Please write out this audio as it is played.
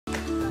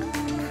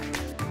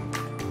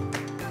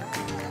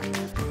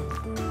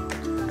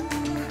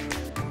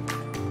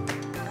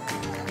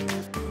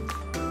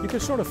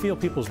could sort of feel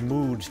people's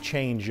moods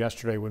change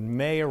yesterday when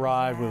May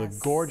arrived with a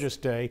gorgeous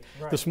day.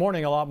 Right. This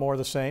morning, a lot more of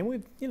the same.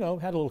 We've,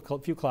 had a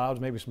few clouds,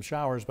 maybe some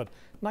showers, but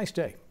nice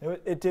day.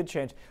 It did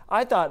change.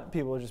 I thought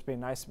people were just being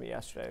nice to me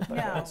yesterday,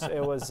 but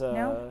it was.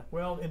 No?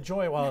 Well,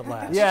 enjoy it while it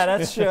lasts. Yeah,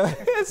 that's true.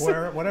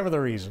 Whatever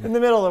the reason. In the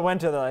middle of the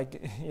winter, they're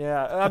like,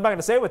 yeah, I'm not going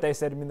to say what they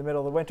said to me in the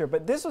middle of the winter,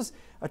 but this was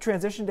a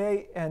transition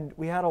day, and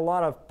we had a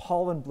lot of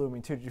pollen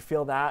blooming too. Did you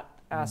feel that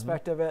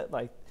aspect of it?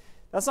 Like,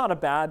 that's not a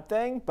bad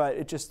thing, but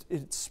it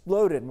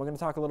exploded. And we're going to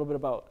talk a little bit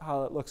about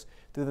how it looks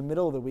through the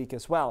middle of the week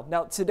as well.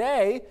 Now,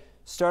 today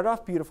started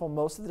off beautiful.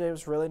 Most of the day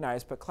was really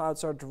nice, but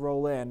clouds started to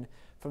roll in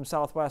from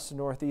southwest to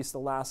northeast the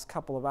last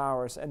couple of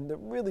hours. And the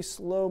really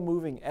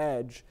slow-moving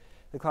edge,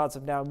 the clouds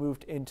have now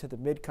moved into the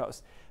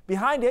mid-coast.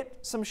 Behind it,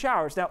 some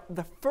showers. Now,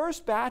 the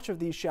first batch of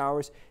these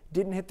showers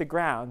didn't hit the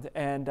ground,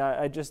 and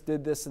I just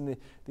did this in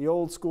the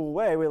old school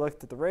way. We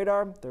looked at the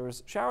radar, there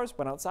was showers,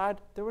 went outside,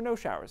 there were no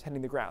showers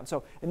hitting the ground.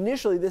 So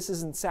initially, this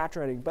isn't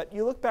saturating, but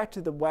you look back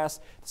to the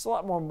west, there's a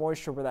lot more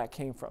moisture where that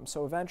came from.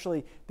 So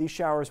eventually, these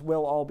showers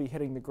will all be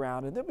hitting the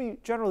ground, and they'll be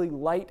generally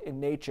light in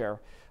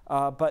nature,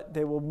 but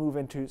they will move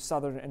into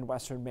southern and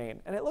western Maine.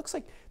 And it looks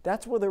like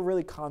that's where they'll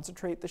really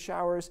concentrate the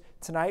showers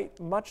tonight.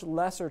 Much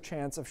lesser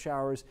chance of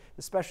showers,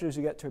 especially as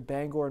you get to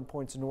Bangor and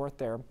points north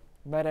there.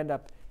 You might end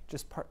up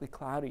just partly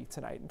cloudy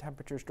tonight, and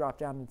temperatures drop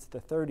down into the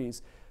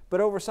 30s.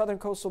 But over southern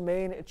coastal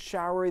Maine, it's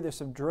showery, there's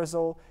some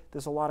drizzle,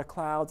 there's a lot of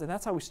clouds, and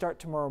that's how we start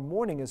tomorrow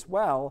morning as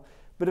well.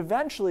 But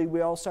eventually,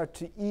 we all start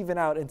to even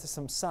out into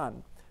some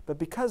sun. But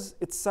because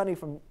it's sunny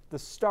from the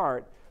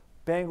start,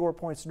 Bangor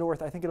points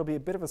north, I think it'll be a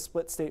bit of a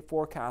split state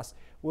forecast.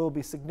 Will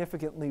be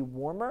significantly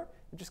warmer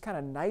and just kind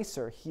of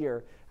nicer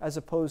here as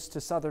opposed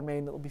to southern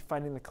Maine that will be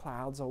finding the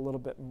clouds a little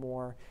bit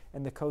more,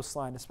 and the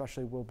coastline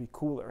especially will be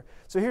cooler.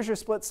 So here's your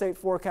split state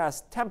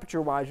forecast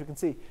temperature wise. You can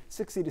see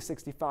 60 to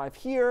 65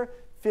 here,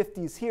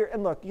 50s here.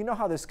 And look, you know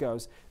how this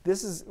goes.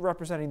 This is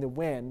representing the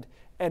wind.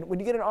 And when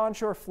you get an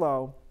onshore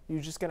flow,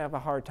 you're just going to have a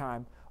hard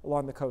time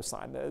along the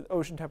coastline. The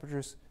ocean temperature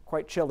is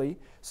quite chilly,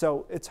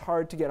 so it's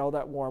hard to get all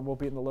that warm. We'll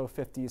be in the low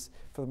 50s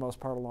for the most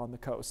part along the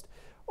coast.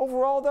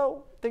 Overall,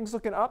 though, things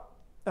looking up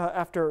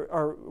after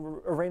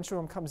a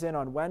rainstorm comes in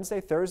on Wednesday.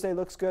 Thursday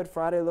looks good,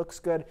 Friday looks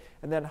good,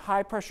 and then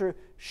high pressure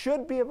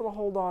should be able to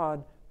hold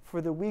on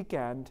for the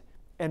weekend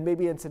and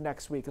maybe into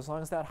next week. As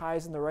long as that high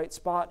is in the right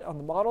spot on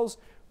the models,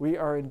 we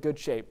are in good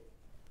shape.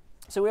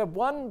 So we have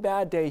one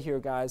bad day here,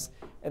 guys,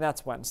 and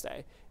that's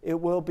Wednesday. It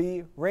will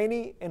be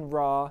rainy and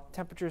raw,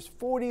 temperatures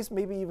 40s,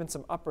 maybe even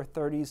some upper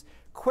 30s.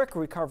 Quick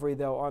recovery,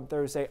 though, on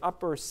Thursday,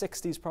 upper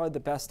 60s, probably the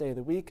best day of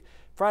the week.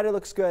 Friday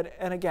looks good,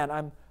 and again,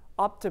 I'm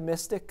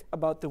optimistic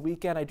about the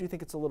weekend. I do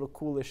think it's a little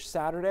coolish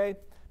Saturday,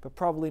 but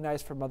probably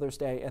nice for Mother's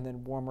Day, and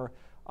then warmer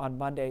on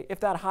Monday. If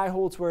that high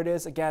holds where it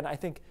is, again, I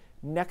think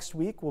next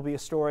week will be a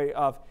story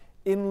of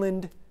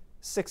inland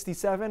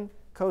 67,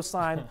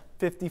 coastline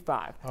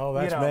 55. Oh,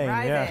 that's Maine,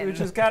 yeah. Which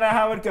is kind of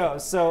how it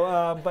goes.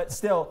 So, but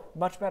still,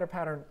 much better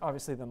pattern,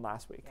 obviously, than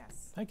last week.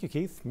 Thank you,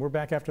 Keith. We're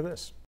back after this.